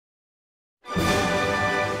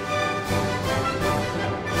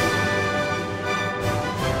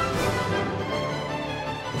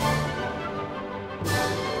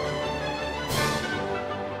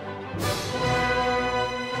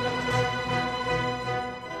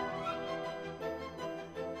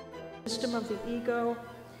Wisdom of the Ego,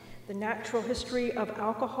 The Natural History of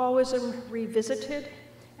Alcoholism Revisited,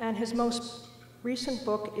 and his most recent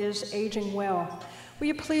book is Aging Well. Will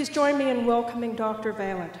you please join me in welcoming Dr.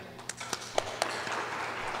 Vaillant?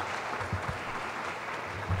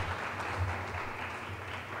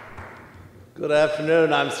 Good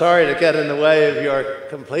afternoon. I'm sorry to get in the way of your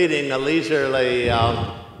completing a leisurely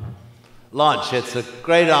lunch. It's a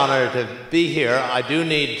great honor to be here. I do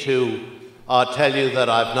need to tell you that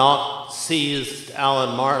I've not seized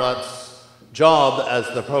Alan Marlett's job,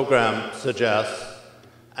 as the program suggests,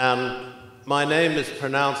 and my name is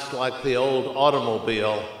pronounced like the old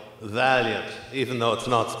automobile, Vaillant, even though it's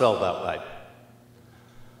not spelled that way.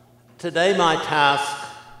 Today my task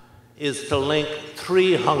is to link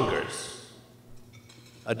three hungers: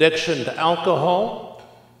 addiction to alcohol,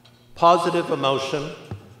 positive emotion,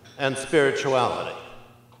 and spirituality.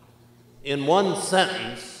 In one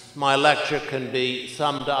sentence, my lecture can be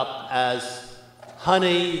summed up as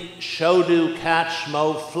honey show do catch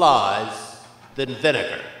mo flies than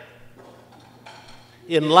vinegar.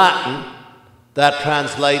 In Latin, that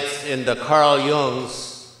translates into Carl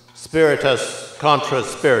Jung's spiritus contra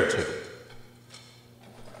spiritu.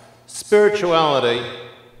 Spirituality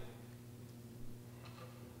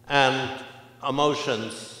and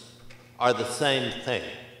emotions are the same thing.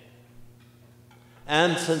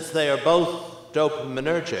 And since they are both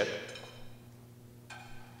dopaminergic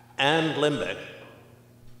and limbic,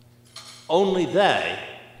 only they,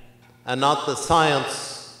 and not the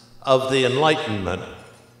science of the Enlightenment,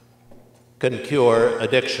 can cure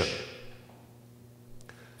addiction.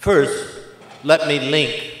 First, let me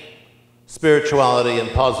link spirituality and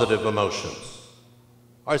positive emotions.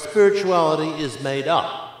 Our spirituality is made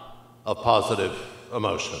up of positive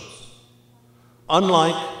emotions.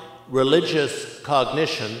 Unlike religious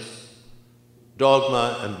cognitions,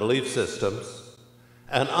 dogma and belief systems,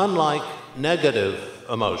 and unlike negative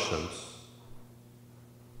emotions,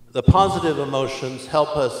 the positive emotions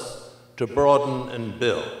help us to broaden and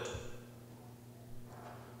build.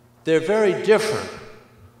 They're very different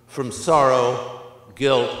from sorrow,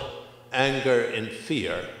 guilt, anger, and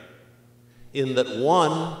fear, in that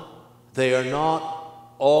one, they are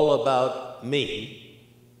not all about me,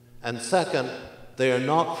 and second, they are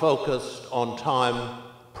not focused on time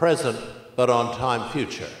present, but on time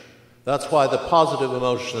future. That's why the positive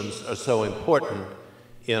emotions are so important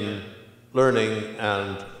in learning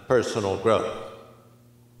and personal growth.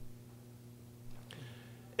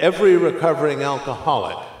 Every recovering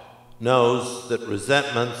alcoholic knows that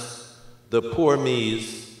resentments, the poor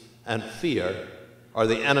me's, and fear are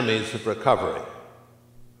the enemies of recovery,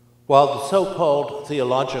 while the so-called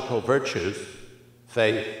theological virtues,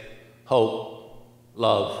 faith, hope,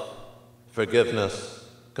 love, forgiveness,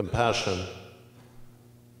 compassion,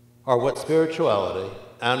 are what spirituality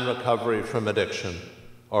and recovery from addiction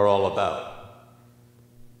are all about.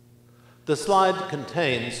 The slide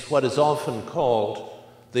contains what is often called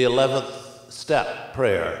the 11th step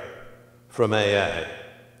prayer from AA.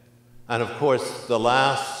 And of course, the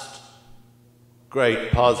last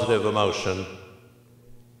great positive emotion,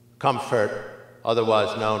 comfort,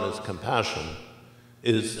 otherwise known as compassion,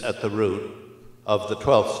 is at the root of the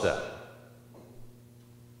 12th step.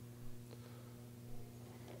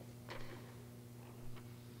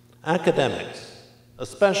 Academics,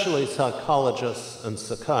 especially psychologists and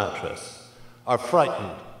psychiatrists, are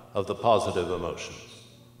frightened of the positive emotions.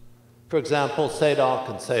 For example, Sadok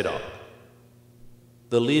and Sadok,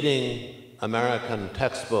 the leading American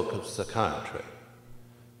textbook of psychiatry,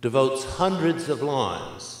 devotes hundreds of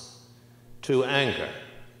lines to anger,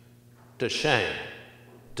 to shame,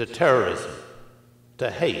 to terrorism,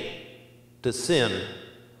 to hate, to sin,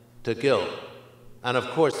 to guilt, and of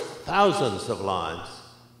course, thousands of lines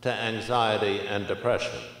to anxiety and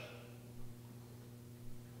depression.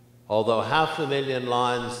 Although 500,000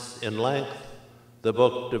 lines in length, the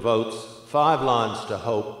book devotes 5 lines to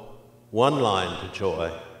hope, 1 line to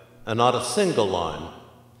joy, and not a single line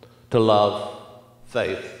to love,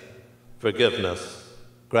 faith, forgiveness,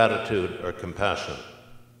 gratitude, or compassion.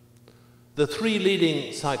 The 3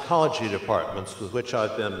 leading psychology departments with which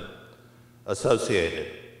I've been associated,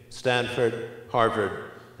 Stanford,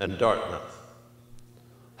 Harvard, and Dartmouth,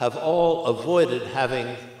 have all avoided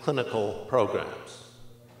having clinical programs.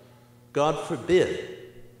 God forbid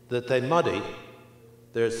that they muddy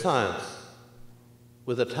their science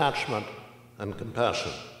with attachment and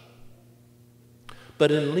compassion. But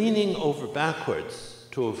in leaning over backwards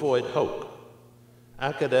to avoid hope,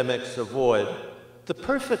 academics avoid the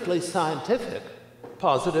perfectly scientific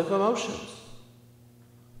positive emotions.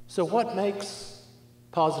 So what makes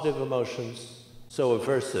positive emotions so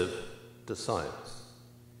aversive to science?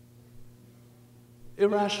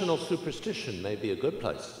 irrational superstition may be a good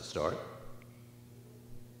place to start.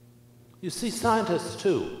 You see, scientists,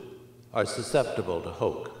 too, are susceptible to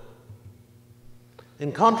hope.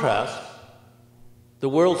 In contrast, the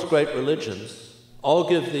world's great religions all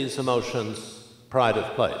give these emotions pride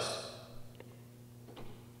of place.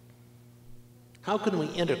 How can we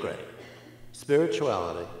integrate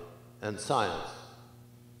spirituality and science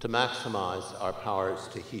to maximize our powers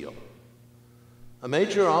to heal? A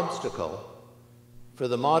major obstacle for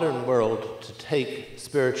the modern world to take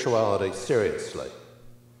spirituality seriously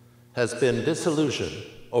has been disillusion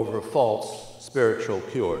over false spiritual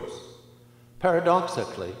cures.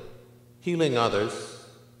 Paradoxically, healing others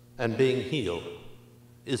and being healed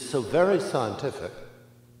is so very scientific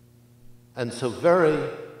and so very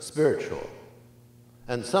spiritual,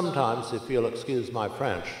 and sometimes, if you'll excuse my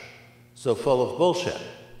French, so full of bullshit.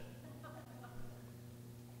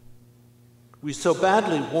 We so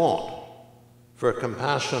badly want for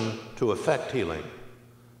compassion to effect healing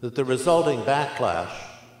that the resulting backlash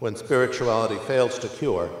when spirituality fails to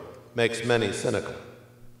cure makes many cynical.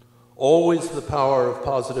 Always the power of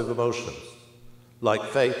positive emotions, like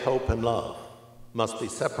faith, hope, and love, must be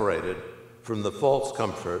separated from the false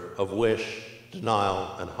comfort of wish,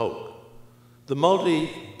 denial, and hope. The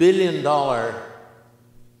multi-billion-dollar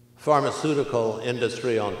pharmaceutical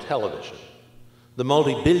industry on television, the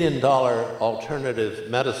multi-billion-dollar alternative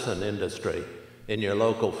medicine industry in your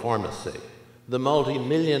local pharmacy, the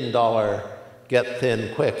multi-million-dollar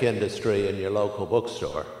get-thin-quick industry in your local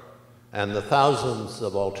bookstore, and the thousands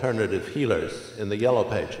of alternative healers in the Yellow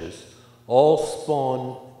Pages all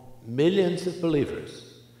spawn millions of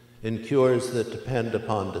believers in cures that depend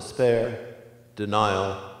upon despair,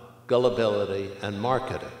 denial, gullibility, and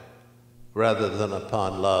marketing, rather than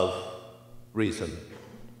upon love, reason,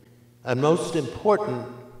 and most important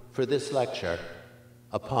for this lecture,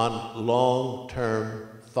 upon long-term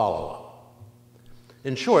follow-up.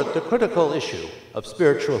 In short, the critical issue of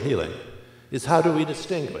spiritual healing is how do we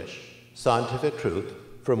distinguish scientific truth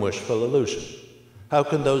from wishful illusion? How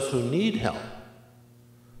can those who need help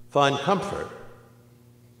find comfort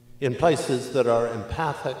in places that are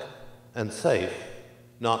empathic and safe,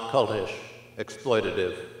 not cultish,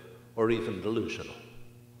 exploitative, or even delusional?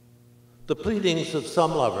 The pleadings of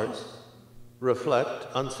some lovers reflect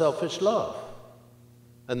unselfish love,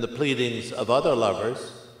 and the pleadings of other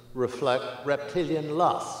lovers reflect reptilian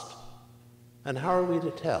lust. And how are we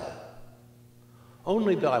to tell?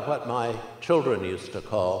 Only by what my children used to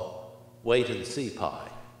call wait-and-see pie.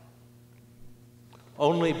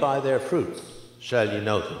 Only by their fruits shall you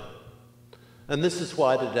know them. And this is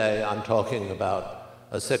why today I'm talking about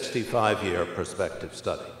a 65-year prospective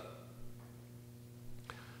study.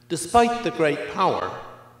 Despite the great power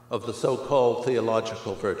of the so-called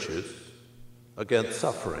theological virtues against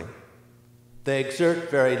suffering, they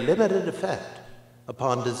exert very limited effect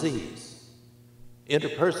upon disease.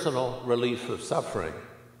 Interpersonal relief of suffering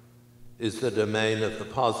is the domain of the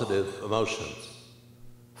positive emotions.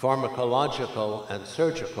 Pharmacological and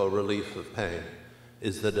surgical relief of pain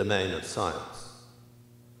is the domain of science.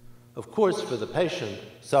 Of course, for the patient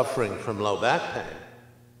suffering from low back pain,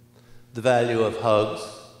 the value of hugs,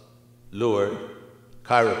 Lourdes,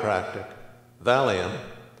 chiropractic, Vaillant,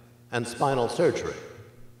 and spinal surgery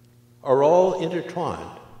are all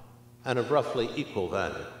intertwined and of roughly equal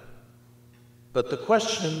value. But the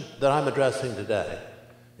question that I'm addressing today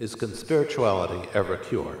is, can spirituality ever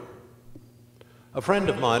cure? A friend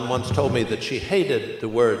of mine once told me that she hated the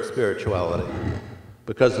word spirituality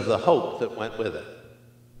because of the hope that went with it.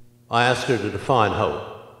 I asked her to define hope.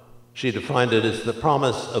 She defined it as the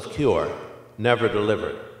promise of cure, never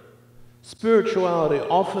delivered. Spirituality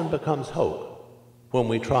often becomes hope when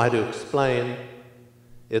we try to explain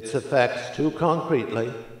its effects too concretely,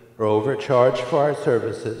 or overcharge for our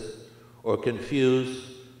services, or confuse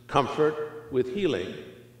comfort with healing,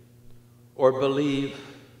 or believe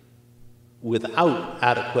without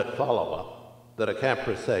adequate follow-up that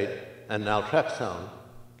acamprosate and naltrexone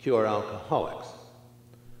cure alcoholics.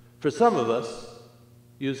 For some of us,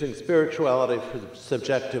 using spirituality for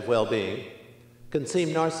subjective well-being can seem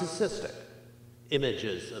narcissistic.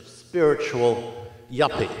 Images of spiritual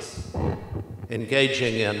yuppies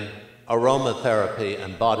engaging in aromatherapy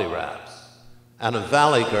and body wraps, and of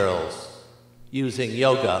valley girls using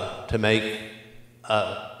yoga to make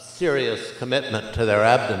a serious commitment to their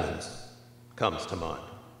abdomens comes to mind.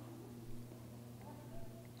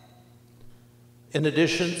 In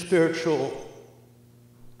addition, spirituality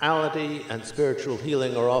and spiritual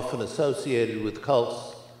healing are often associated with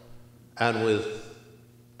cults and with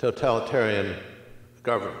totalitarian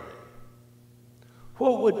government.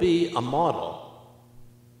 What would be a model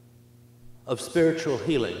of spiritual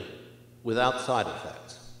healing without side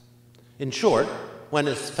effects? In short, when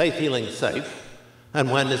is faith healing safe,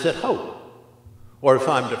 and when is it hope? Or if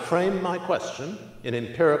I'm to frame my question in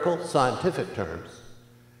empirical scientific terms,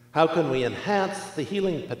 how can we enhance the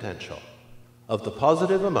healing potential of the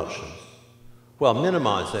positive emotions while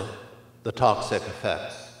minimizing the toxic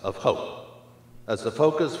effects of hope? As the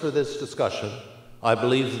focus for this discussion, I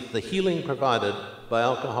believe that the healing provided by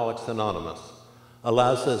Alcoholics Anonymous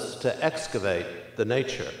allows us to excavate the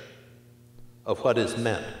nature of what is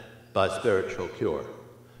meant by spiritual cure.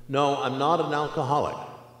 No, I'm not an alcoholic,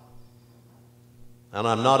 and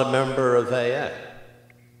I'm not a member of AA.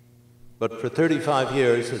 But for 35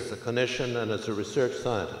 years as a clinician and as a research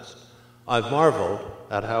scientist, I've marveled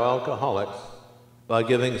at how alcoholics, by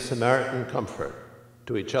giving Samaritan comfort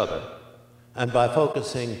to each other and by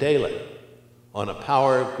focusing daily on a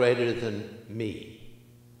power greater than me,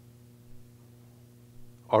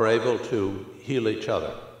 are able to heal each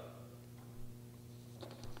other.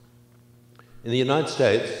 In the United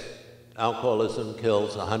States, alcoholism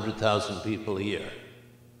kills 100,000 people a year.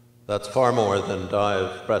 That's far more than die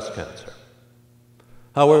of breast cancer.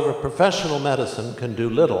 However, professional medicine can do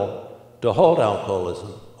little to halt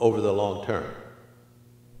alcoholism over the long term.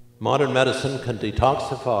 Modern medicine can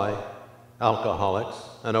detoxify alcoholics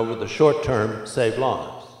and over the short term save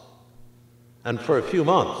lives. And for a few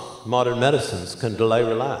months, modern medicines can delay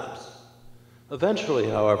relapse. Eventually,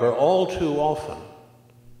 however, all too often,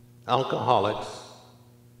 alcoholics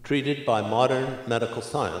treated by modern medical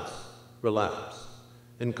science relapse.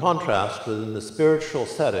 In contrast, within the spiritual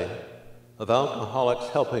setting of alcoholics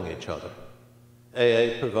helping each other,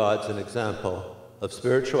 AA provides an example of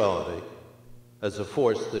spirituality as a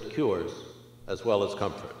force that cures as well as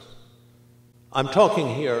comforts. I'm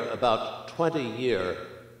talking here about 20-year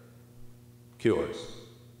cures,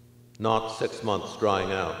 not 6 months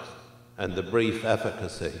drying out and the brief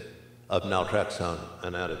efficacy of naltrexone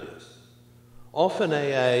and antabuse. Often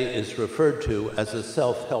AA is referred to as a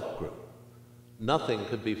self-help group. Nothing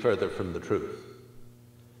could be further from the truth.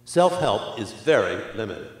 Self-help is very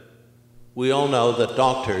limited. We all know that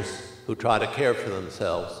doctors who try to care for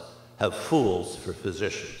themselves have fools for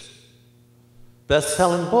physicians.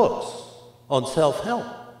 Best-selling books on self-help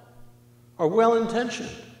are well-intentioned,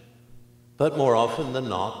 but more often than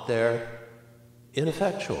not, they're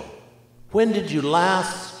ineffectual. When did you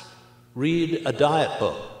last read a diet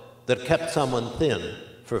book that kept someone thin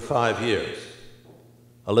for 5 years?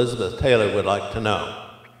 Elizabeth Taylor would like to know.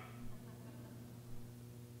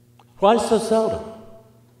 Why so seldom?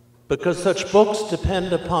 Because such books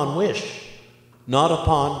depend upon wish, not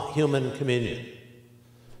upon human communion.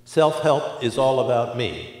 Self-help is all about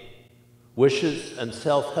me. Wishes and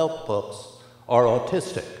self-help books are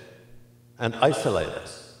autistic and isolate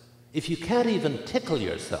us. If you can't even tickle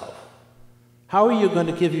yourself, how are you going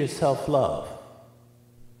to give yourself love?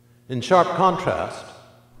 In sharp contrast,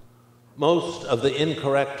 most of the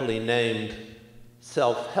incorrectly named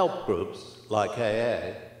self-help groups, like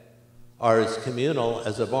AA, are as communal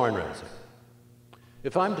as a barn raising.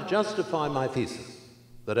 If I'm to justify my thesis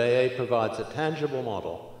that AA provides a tangible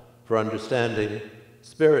model for understanding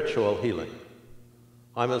spiritual healing,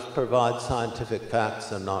 I must provide scientific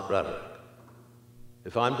facts and not rhetoric.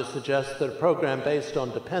 If I'm to suggest that a program based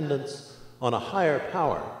on dependence on a higher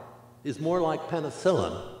power is more like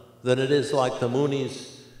penicillin than it is like the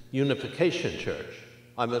Moonies Unification Church,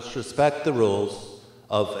 I must respect the rules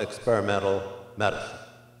of experimental medicine.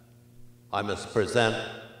 I must present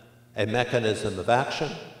a mechanism of action.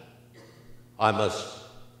 I must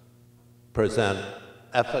present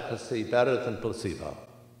efficacy better than placebo.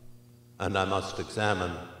 And I must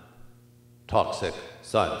examine toxic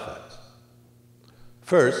side effects.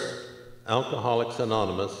 First, Alcoholics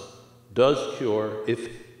Anonymous does cure. If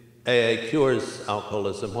AA cures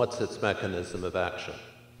alcoholism, what's its mechanism of action?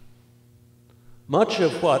 Much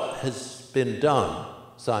of what has been done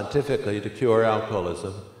scientifically to cure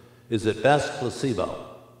alcoholism is at best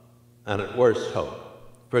placebo and at worst hope.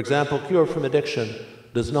 For example, cure from addiction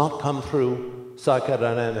does not come through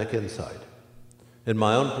psychodynamic insight. In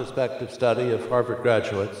my own prospective study of Harvard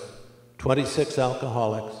graduates, 26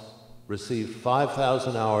 alcoholics received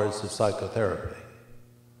 5,000 hours of psychotherapy.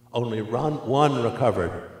 Only one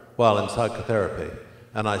recovered while in psychotherapy,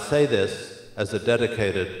 and I say this as a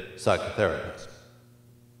dedicated psychotherapist.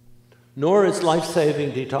 Nor is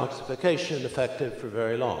life-saving detoxification effective for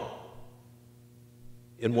very long.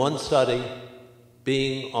 In one study,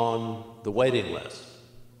 being on the waiting list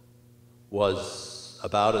was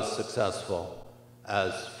about as successful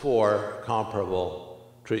as 4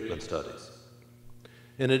 comparable treatment studies.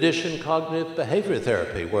 In addition, cognitive behavior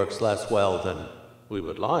therapy works less well than we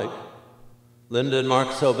would like. Linda and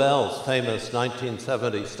Mark Sobel's famous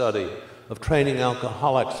 1970 study of training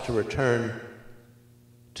alcoholics to return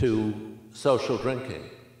to social drinking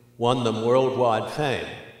won them worldwide fame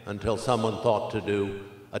until someone thought to do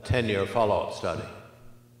a 10-year follow-up study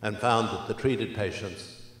and found that the treated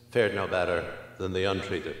patients fared no better than the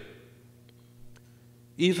untreated.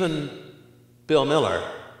 Even Bill Miller,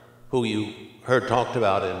 who you heard talked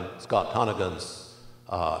about in Scott Tonigan's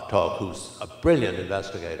talk, who's a brilliant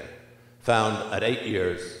investigator, found at 8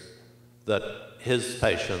 years that his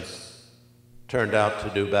patients turned out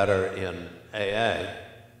to do better in AA,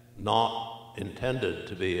 not intended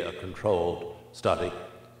to be a controlled study,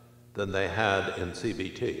 than they had in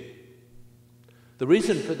CBT. The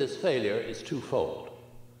reason for this failure is twofold.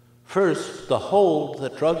 First, the hold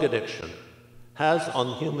that drug addiction has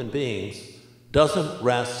on human beings doesn't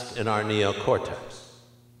rest in our neocortex.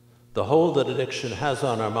 The hold that addiction has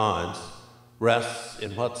on our minds rests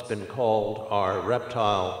in what's been called our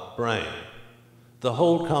reptile brain. The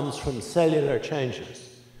hold comes from cellular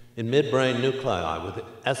changes in midbrain nuclei with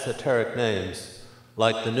esoteric names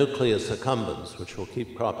like the nucleus accumbens, which will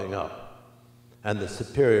keep cropping up, and the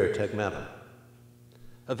superior tegmentum.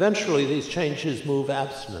 Eventually, these changes move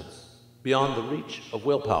abstinence beyond the reach of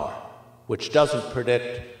willpower, which doesn't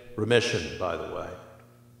predict remission, by the way,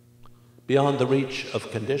 beyond the reach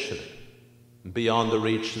of conditioning, beyond the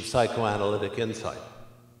reach of psychoanalytic insight,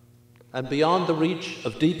 and beyond the reach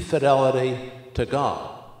of deep fidelity to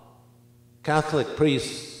God. Catholic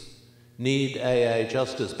priests need AA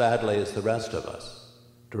just as badly as the rest of us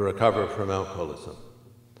to recover from alcoholism.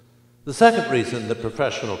 The second reason that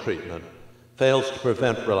professional treatment fails to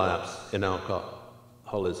prevent relapse in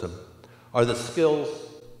alcoholism are the skills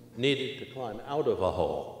needed to climb out of a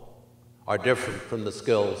hole are different from the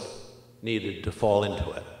skills needed to fall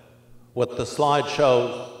into it. What the slide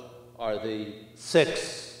shows are the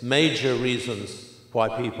 6 major reasons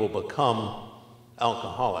why people become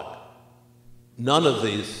alcoholic. None of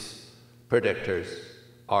these predictors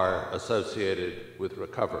are associated with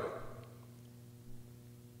recovery.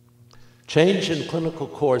 Change in clinical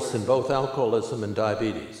course in both alcoholism and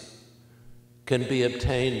diabetes can be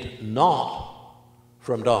obtained not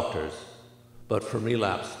from doctors, but from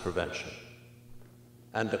relapse prevention.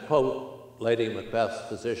 And to quote Lady Macbeth's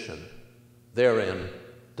physician, therein,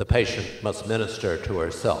 the patient must minister to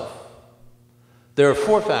herself. There are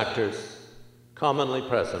 4 factors commonly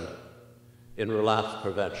present in relapse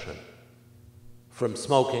prevention: from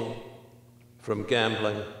smoking, from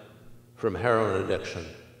gambling, from heroin addiction,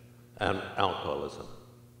 and alcoholism.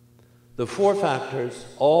 The 4 factors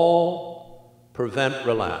all prevent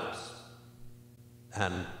relapse.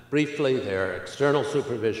 And briefly, they're external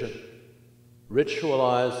supervision,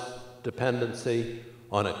 ritualized dependency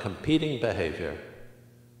on a competing behavior,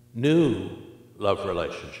 new love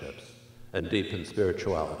relationships, and deepened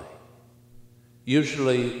spirituality.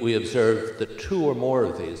 Usually, we observe that 2 or more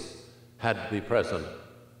of these had to be present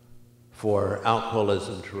for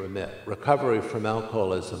alcoholism to remit. Recovery from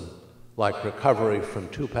alcoholism, like recovery from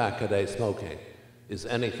 2-pack-a-day smoking, is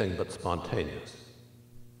anything but spontaneous.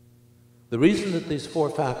 The reason that these 4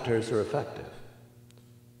 factors are effective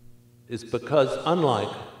is because, unlike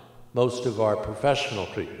most of our professional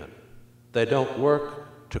treatment, they don't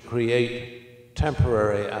work to create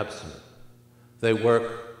temporary abstinence. They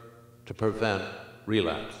work to prevent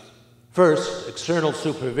relapse. First, external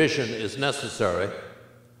supervision is necessary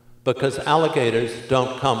because alligators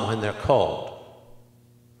don't come when they're called.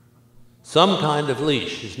 Some kind of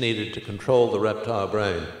leash is needed to control the reptile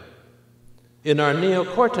brain. In our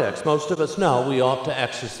neocortex, most of us know we ought to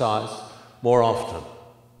exercise more often,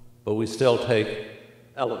 but we still take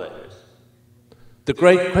elevators. The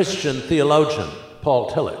great Christian theologian,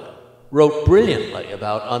 Paul Tillich, wrote brilliantly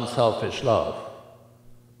about unselfish love,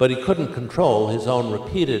 but he couldn't control his own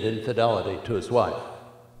repeated infidelity to his wife.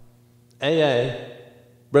 AA,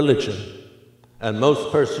 religion, and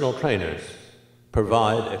most personal trainers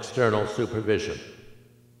provide external supervision.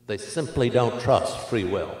 They simply don't trust free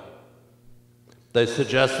will. They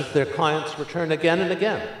suggest that their clients return again and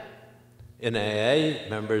again. In AA,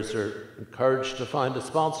 members are encouraged to find a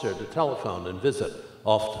sponsor to telephone and visit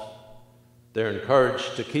often. They're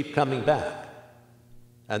encouraged to keep coming back,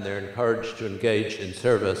 and they're encouraged to engage in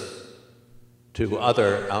service to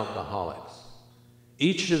other alcoholics.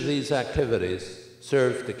 Each of these activities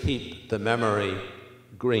serve to keep the memory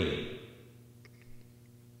green.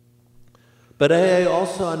 But AA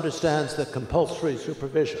also understands that compulsory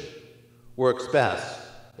supervision works best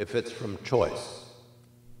if it's from choice.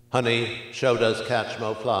 Honey, showed us catch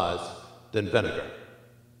more flies than vinegar.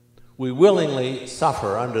 We willingly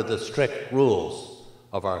suffer under the strict rules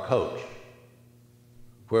of our coach.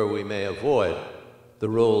 where we may avoid the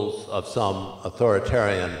rules of some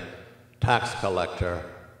authoritarian tax collector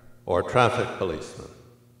or traffic policeman.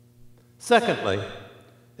 Secondly,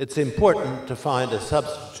 it's important to find a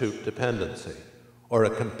substitute dependency or a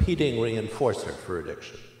competing reinforcer for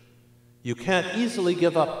addiction. You can't easily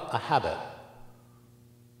give up a habit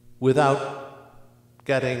without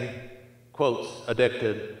getting, quotes,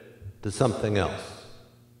 addicted to something else.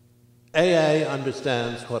 AA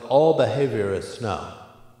understands what all behaviorists know,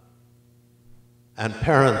 and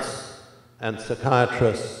parents and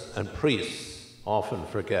psychiatrists and priests often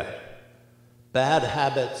forget. Bad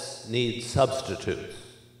habits need substitutes,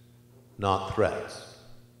 not threats.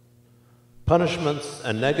 Punishments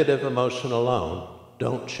and negative emotion alone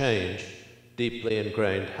don't change deeply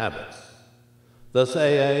ingrained habits. Thus,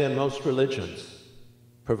 AA and most religions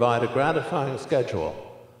provide a gratifying schedule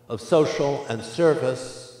of social and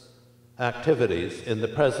service activities in the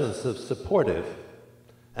presence of supportive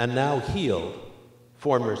and now healed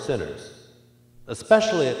former sinners,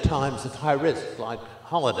 especially at times of high risk like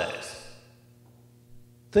holidays.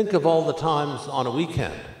 Think of all the times on a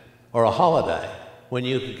weekend or a holiday when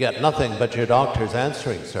you could get nothing but your doctor's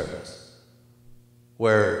answering service,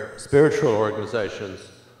 where spiritual organizations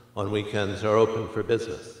on weekends are open for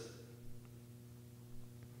business.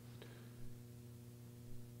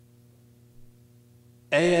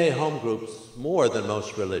 AA home groups, more than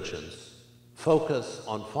most religions, focus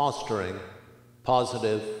on fostering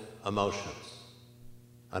positive emotions,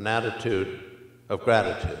 an attitude of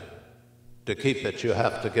gratitude. To keep it, you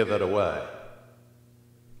have to give it away.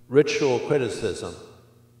 Ritual criticism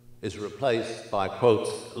is replaced by,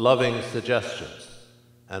 quotes, loving suggestions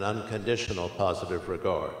and unconditional positive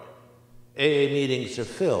regard. AA meetings are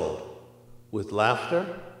filled with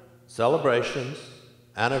laughter, celebrations,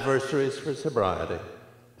 anniversaries for sobriety,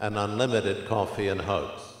 and unlimited coffee and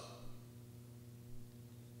hugs.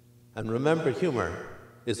 And remember, humor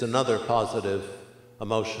is another positive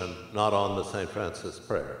emotion not on the St. Francis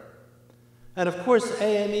prayer. And of course,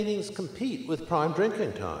 AA meetings compete with prime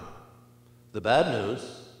drinking time. The bad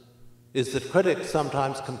news is that critics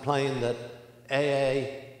sometimes complain that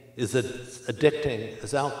AA is as addicting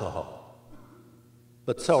as alcohol.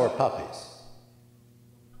 But so are puppies.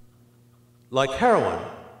 Like heroin,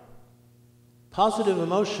 positive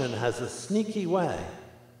emotion has a sneaky way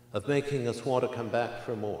of making us want to come back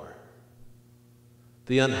for more.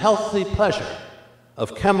 The unhealthy pleasure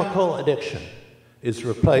of chemical addiction is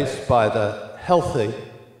replaced by the healthy,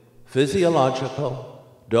 physiological,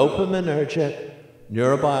 dopaminergic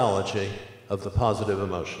neurobiology of the positive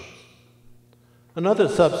emotions. Another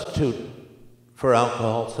substitute for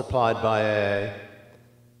alcohol supplied by AA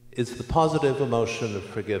is the positive emotion of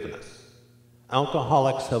forgiveness.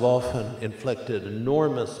 Alcoholics have often inflicted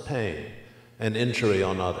enormous pain and injury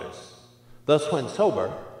on others. Thus, when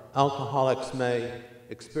sober, alcoholics may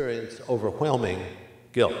experience overwhelming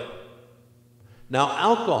guilt. Now,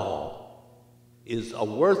 alcohol is a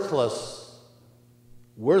worse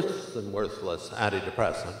than worthless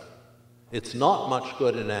antidepressant. It's not much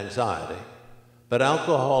good in anxiety, but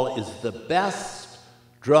alcohol is the best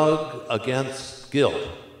drug against guilt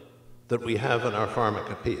that we have in our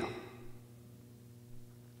pharmacopoeia.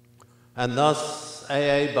 And thus,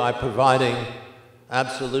 AA, by providing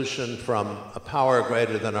absolution from a power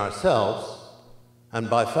greater than ourselves, and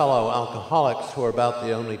by fellow alcoholics who are about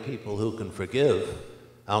the only people who can forgive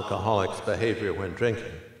alcoholics' behavior when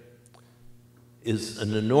drinking, is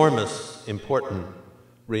an enormous, important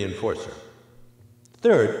reinforcer.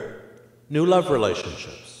 Third, new love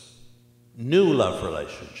relationships. New love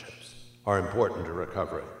relationships are important to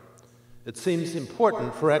recovery. It seems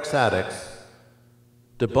important for ex-addicts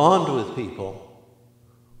to bond with people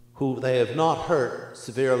who they have not hurt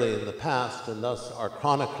severely in the past and thus are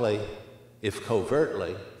chronically, if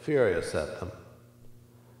covertly, furious at them,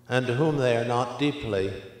 and to whom they are not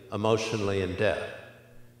deeply emotionally in debt.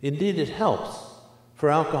 Indeed, it helps for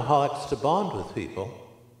alcoholics to bond with people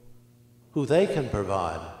who they can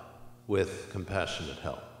provide with compassionate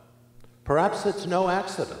help. Perhaps it's no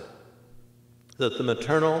accident that the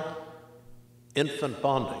maternal-infant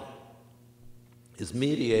bonding is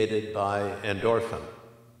mediated by endorphin,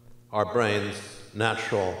 our brain's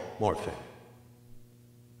natural morphine.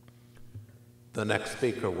 The next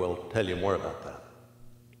speaker will tell you more about that.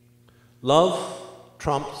 Love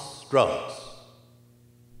trumps drugs,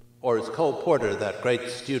 or as Cole Porter, that great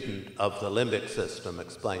student of the limbic system,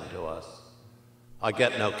 explained to us, I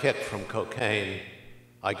get no kick from cocaine,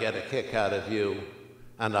 I get a kick out of you,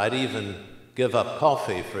 and I'd even give up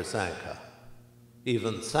coffee for Sanka,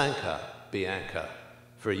 even Sanka Bianca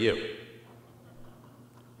for you.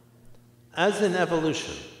 As in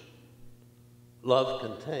evolution, love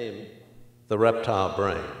can tame the reptile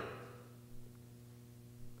brain.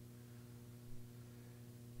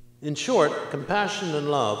 In short, compassion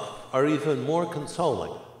and love are even more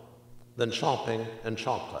consoling than shopping and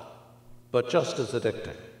chocolate, but just as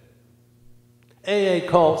addicting. AA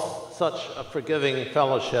calls such a forgiving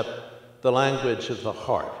fellowship the language of the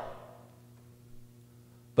heart.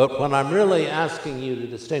 But what I'm really asking you to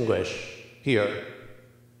distinguish here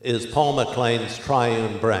is Paul MacLean's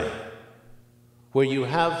triune brain, where you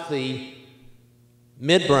have the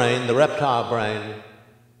midbrain, the reptile brain,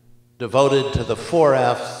 devoted to the 4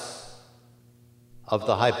 F's of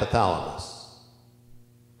the hypothalamus: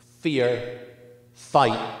 fear,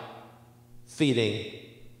 fight, feeding,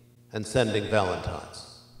 and sending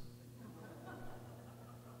valentines.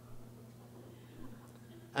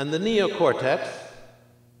 And the neocortex,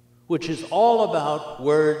 which is all about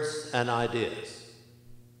words and ideas.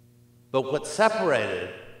 But what separated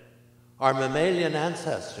our mammalian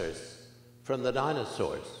ancestors from the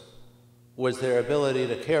dinosaurs was their ability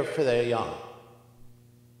to care for their young,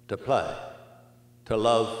 to play, to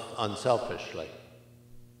love unselfishly,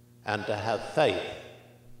 and to have faith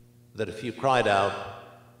that if you cried out,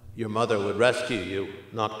 your mother would rescue you,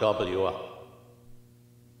 not gobble you up.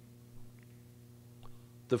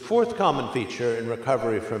 The fourth common feature in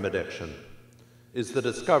recovery from addiction is the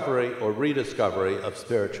discovery or rediscovery of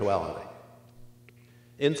spirituality.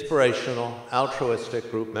 Inspirational, altruistic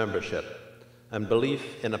group membership and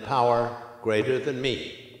belief in a power greater than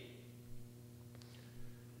me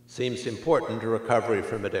seems important to recovery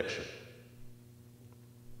from addiction.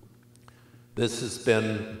 This has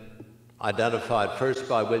been identified first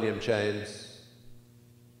by William James,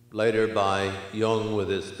 later by Jung with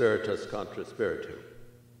his Spiritus contra Spiritu.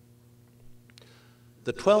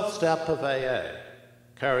 The 12th step of AA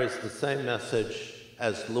carries the same message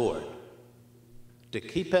as lured. To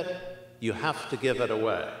keep it, you have to give it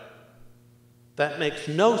away. That makes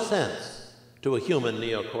no sense to a human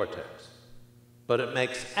neocortex, but it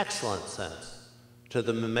makes excellent sense to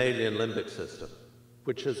the mammalian limbic system,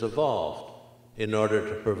 which has evolved in order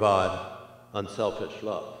to provide unselfish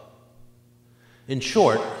love. In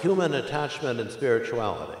short, human attachment and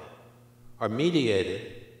spirituality are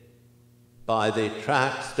mediated by the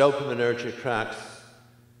tracts, dopaminergic tracts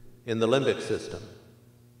in the limbic system,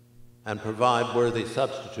 and provide worthy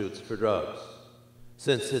substitutes for drugs,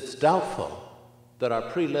 since it's doubtful that our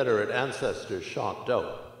pre-literate ancestors shot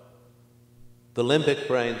dope. The limbic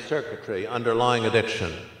brain circuitry underlying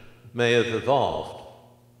addiction may have evolved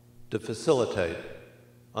to facilitate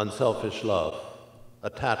unselfish love,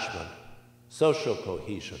 attachment, social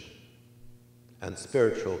cohesion, and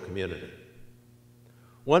spiritual community.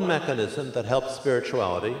 One mechanism that helps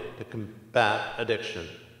spirituality to combat addiction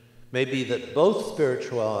may be that both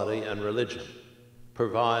spirituality and religion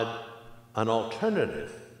provide an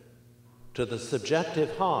alternative to the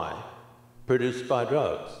subjective high produced by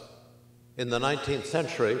drugs. In the 19th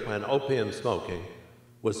century, when opium smoking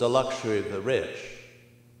was a luxury of the rich,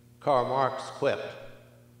 Karl Marx quipped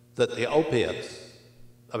that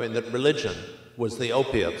that religion was the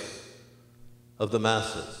opiates of the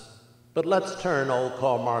masses. But let's turn old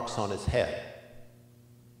Karl Marx on his head.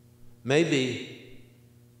 Maybe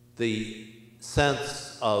the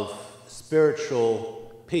sense of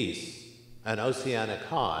spiritual peace and oceanic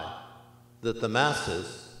high that the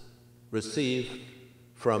masses receive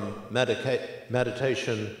from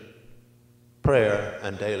meditation, prayer,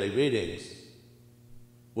 and daily readings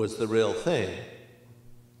was the real thing.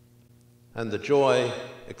 And the joy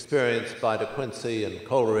experienced by De Quincey and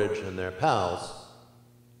Coleridge and their pals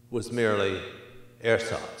was merely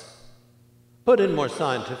ersatz. Put in more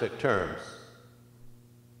scientific terms,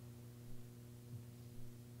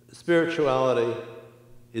 spirituality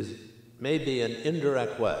is maybe an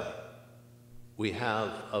indirect way we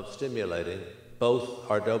have of stimulating both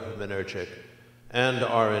our dopaminergic and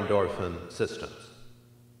our endorphin systems.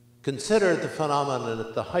 Consider the phenomenon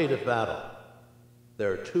at the height of battle.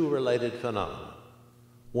 There are two related phenomena.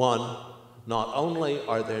 One, not only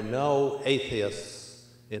are there no atheists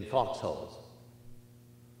in foxholes,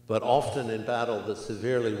 but often in battle the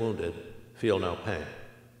severely wounded feel no pain.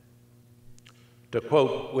 To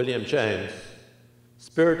quote William James,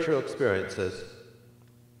 spiritual experiences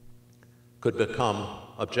could become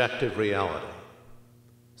objective reality,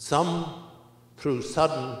 some through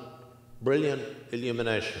sudden, brilliant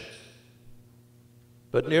illuminations,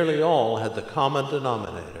 but nearly all had the common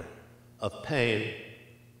denominator of pain,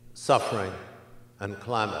 suffering, and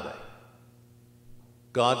calamity.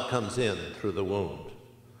 God comes in through the wound.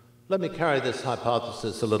 Let me carry this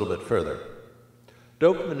hypothesis a little bit further.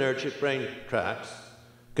 Dopaminergic brain tracts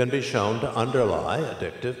can be shown to underlie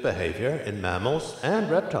addictive behavior in mammals and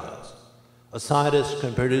reptiles. A scientist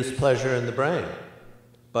can produce pleasure in the brain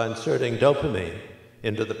by inserting dopamine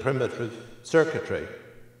into the primitive circuitry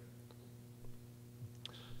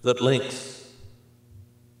that links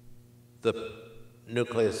the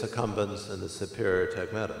nucleus accumbens and the superior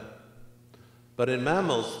tegmentum. But in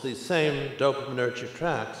mammals, these same dopaminergic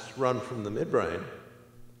tracts run from the midbrain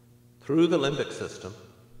through the limbic system,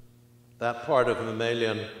 that part of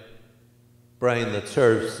mammalian brain that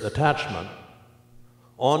serves attachment,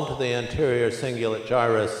 onto the anterior cingulate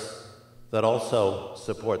gyrus that also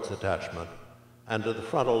supports attachment, and to the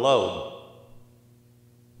frontal lobe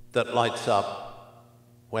that lights up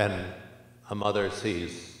when a mother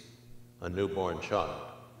sees a newborn child.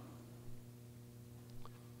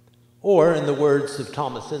 Or, in the words of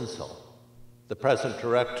Thomas Insel, the present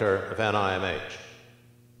director of NIMH,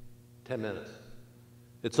 10 minutes.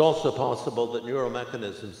 It's also possible that neural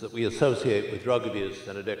mechanisms that we associate with drug abuse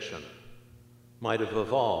and addiction might have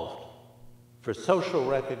evolved for social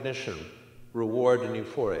recognition, reward, and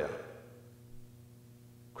euphoria,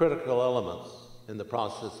 critical elements in the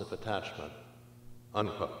process of attachment,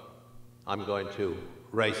 unquote. I'm going to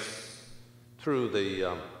race through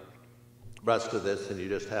the rest of this, and you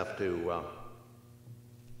just have to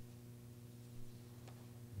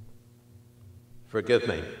forgive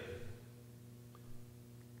me.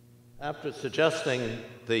 After suggesting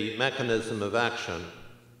the mechanism of action,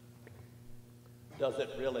 does it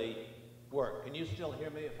really work? Can you still hear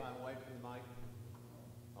me if I'm away from the mic?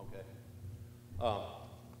 Okay.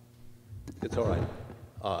 It's all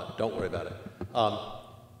right. Don't worry about it.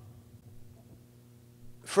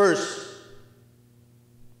 First,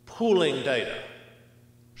 pooling data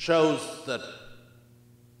shows that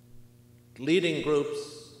leading groups,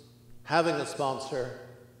 having a sponsor,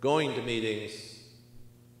 going to meetings,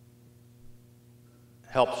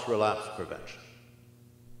 helps relapse prevention.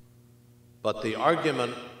 But the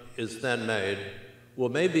argument is then made, well,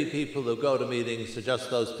 maybe people who go to meetings are just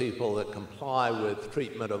those people that comply with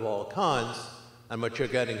treatment of all kinds, and what you're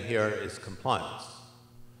getting here is compliance.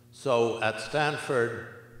 So at Stanford,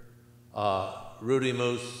 Rudy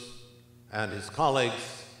Moose and his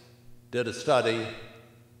colleagues did a study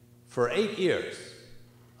for 8 years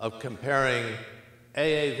of comparing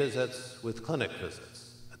AA visits with clinic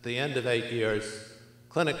visits. At the end of 8 years,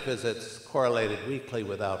 clinic visits correlated weakly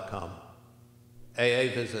with outcome.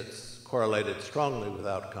 AA visits correlated strongly with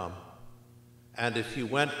outcome. And if you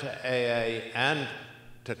went to AA and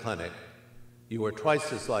to clinic, you were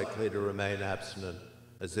twice as likely to remain abstinent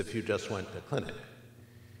as if you just went to clinic.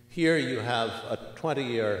 Here you have a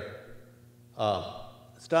 20-year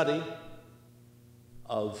study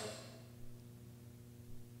of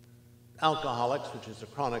alcoholics, which is a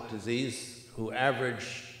chronic disease, who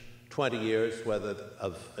average 20 years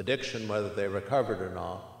of addiction, whether they recovered or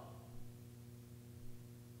not.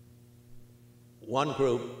 One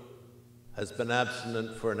group has been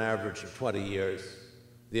abstinent for an average of 20 years.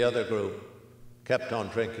 The other group kept on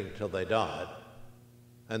drinking till they died.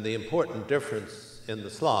 And the important difference in the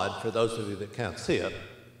slide, for those of you that can't see it,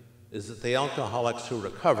 is that the alcoholics who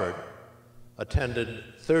recovered attended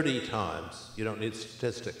 30 times, you don't need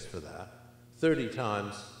statistics for that, 30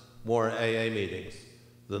 times more AA meetings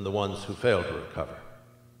than the ones who failed to recover.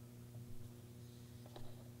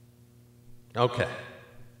 Okay,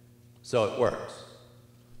 so it works.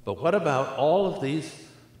 But what about all of these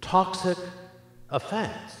toxic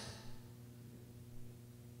effects?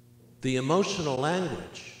 The emotional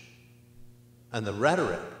language and the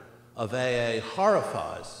rhetoric of AA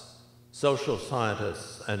horrifies social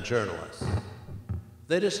scientists and journalists.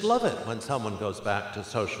 They just love it when someone goes back to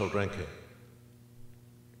social drinking.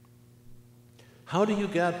 How do you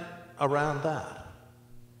get around that?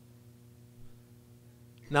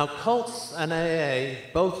 Now, cults and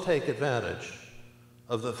AA both take advantage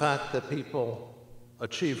of the fact that people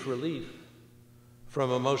achieve relief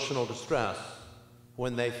from emotional distress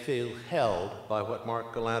when they feel held by what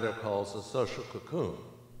Mark Galanter calls a social cocoon.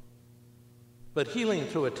 But healing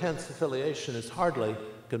through a tense affiliation is hardly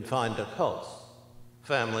confined to cults.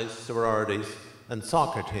 Families, sororities, and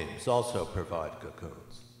soccer teams also provide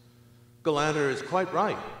cocoons. Galanter is quite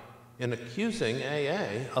right in accusing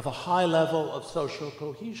AA of a high level of social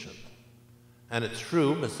cohesion. And it's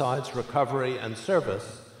true, besides recovery and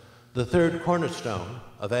service, the third cornerstone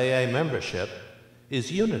of AA membership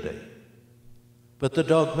is unity. But the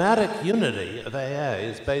dogmatic unity of AA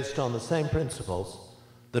is based on the same principles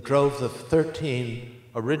that drove the 13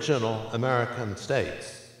 original American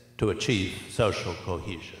states to achieve social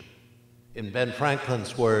cohesion. In Ben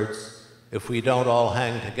Franklin's words, if we don't all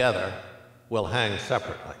hang together, we'll hang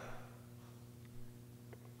separately.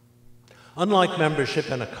 Unlike membership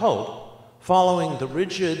in a cult, following the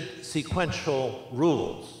rigid sequential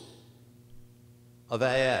rules of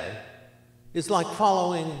AA is like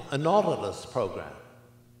following a Nautilus program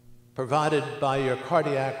provided by your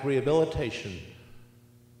cardiac rehabilitation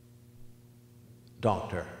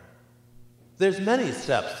doctor. There's many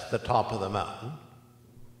steps at the top of the mountain.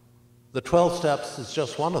 The 12 steps is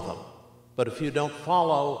just one of them. But if you don't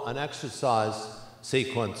follow an exercise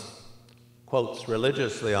sequence, quotes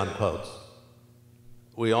religiously, unquotes,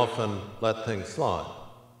 we often let things slide.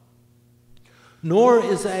 Nor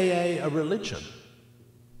is AA a religion.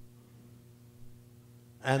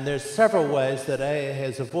 And there's several ways that AA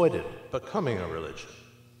has avoided becoming a religion.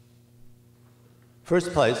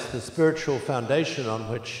 First place, the spiritual foundation on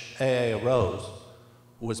which AA arose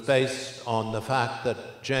was based on the fact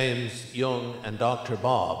that James, Jung, and Dr.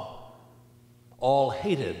 Bob all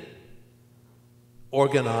hated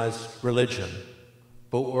organized religion,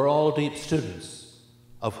 but were all deep students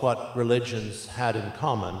of what religions had in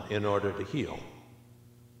common in order to heal.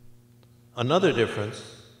 Another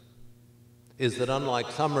difference is that unlike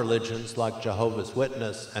some religions like Jehovah's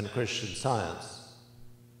Witness and Christian Science,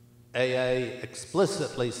 AA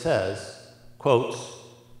explicitly says, quotes,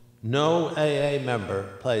 no AA member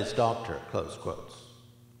plays doctor, close quotes.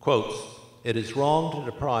 Quotes, it is wrong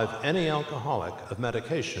to deprive any alcoholic of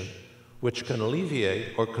medication which can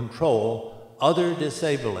alleviate or control other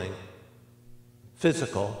disabling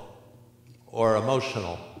physical or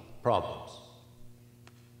emotional problems.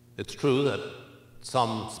 It's true that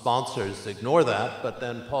some sponsors ignore that, but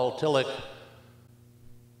then Paul Tillich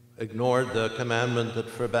ignored the commandment that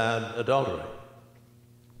forbade adultery.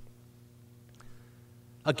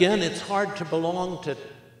 Again, it's hard to belong to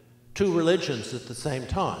two religions at the same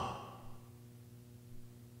time.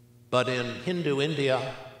 But in Hindu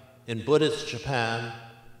India, in Buddhist Japan,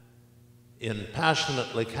 in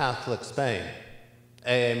passionately Catholic Spain,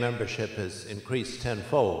 AA membership has increased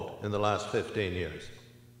tenfold in the last 15 years.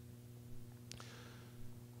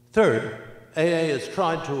 Third, AA has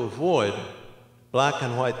tried to avoid black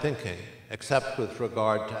and white thinking, except with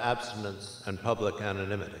regard to abstinence and public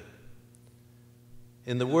anonymity.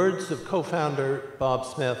 In the words of co-founder Bob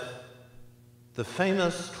Smith, the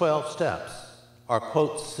famous 12 steps are,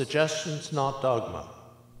 quote, suggestions, not dogma.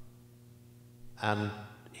 And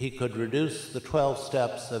he could reduce the 12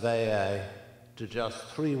 steps of AA to just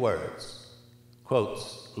 3 words,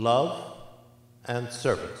 quotes, love and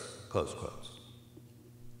service, close quotes.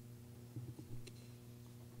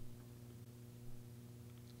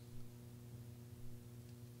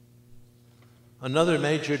 Another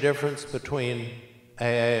major difference between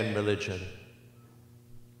AA and religion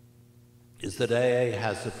is that AA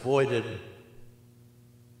has avoided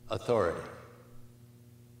authority.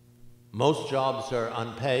 Most jobs are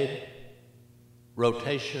unpaid.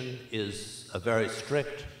 Rotation is a very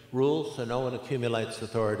strict rule, so no one accumulates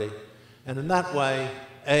authority. And in that way,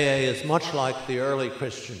 AA is much like the early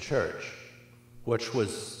Christian church, which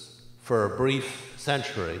was, for a brief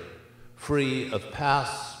century, free of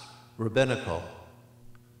past rabbinical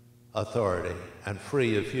authority and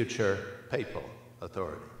free of future papal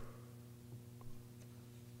authority.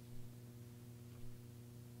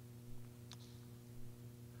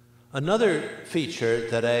 Another feature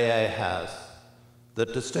that AA has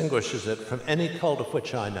that distinguishes it from any cult of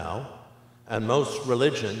which I know, and most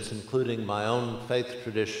religions, including my own faith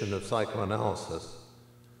tradition of psychoanalysis,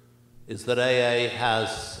 is that AA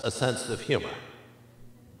has a sense of humor.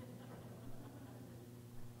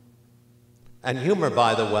 And humor,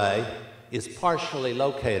 by the way, is partially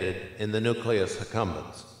located in the nucleus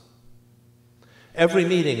accumbens. Every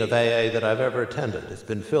meeting of AA that I've ever attended has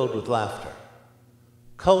been filled with laughter.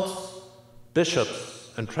 Cults,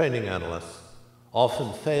 bishops, and training analysts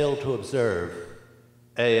often fail to observe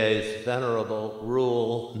AA's venerable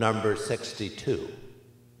rule number 62.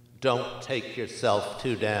 Don't take yourself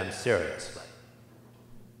too damn seriously.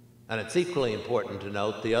 And it's equally important to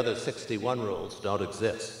note the other 61 rules don't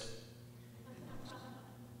exist.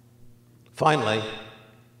 Finally,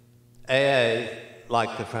 AA,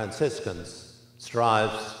 like the Franciscans,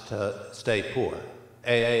 strives to stay poor.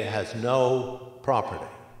 AA has no property.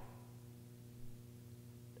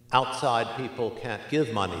 Outside people can't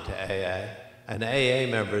give money to AA, and AA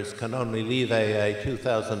members can only leave AA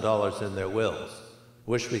 $2,000 in their wills.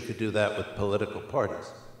 Wish we could do that with political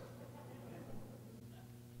parties.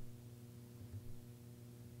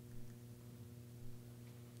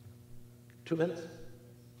 Two minutes?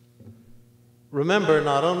 Remember,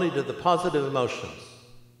 not only do the positive emotions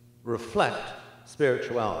reflect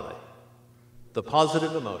spirituality, the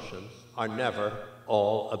positive emotions are never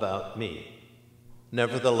all about me.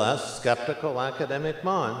 Nevertheless, skeptical academic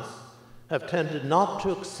minds have tended not to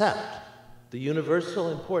accept the universal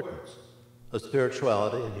importance of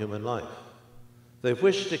spirituality in human life. They've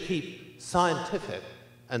wished to keep scientific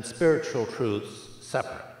and spiritual truths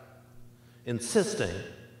separate, insisting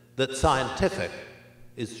that scientific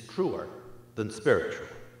is truer than spiritual.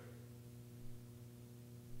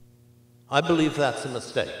 I believe that's a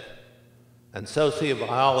mistake, and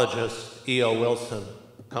sociobiologist E.O. Wilson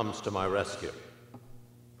comes to my rescue.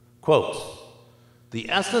 Quotes, "The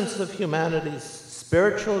essence of humanity's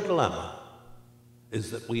spiritual dilemma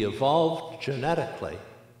is that we evolved genetically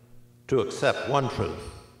to accept one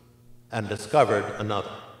truth and discovered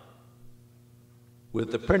another.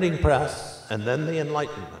 With the printing press and then the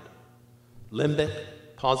Enlightenment, limbic,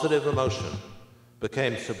 positive emotion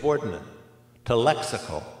became subordinate to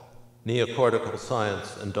lexical, neocortical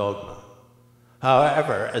science and dogma.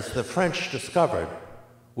 However, as the French discovered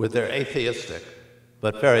with their atheistic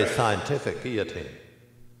but very scientific guillotine,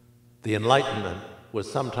 the Enlightenment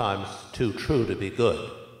was sometimes too true to be good.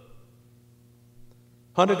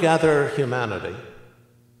 Hunter-gatherer humanity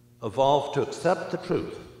evolved to accept the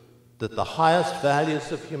truth that the highest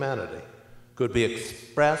values of humanity could be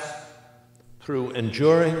expressed through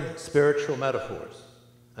enduring spiritual metaphors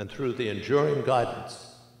and through the enduring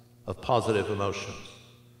guidance of positive emotions.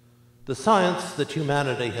 The science that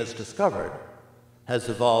humanity has discovered has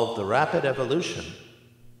evolved the rapid evolution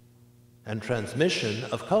and transmission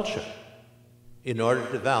of culture in order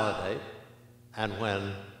to validate, and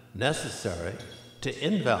when necessary, to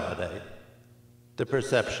invalidate the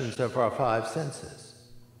perceptions of our five senses.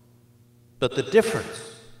 But the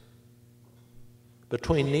difference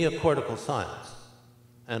between neocortical science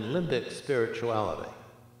and limbic spirituality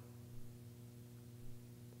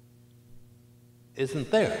isn't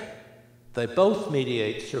there. They both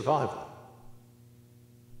mediate survival.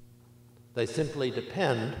 They simply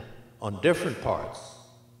depend on different parts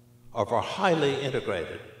of our highly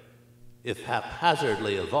integrated, if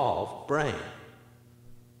haphazardly evolved, brain.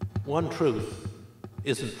 One truth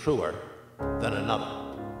isn't truer than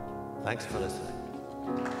another. Thanks for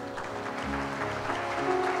listening.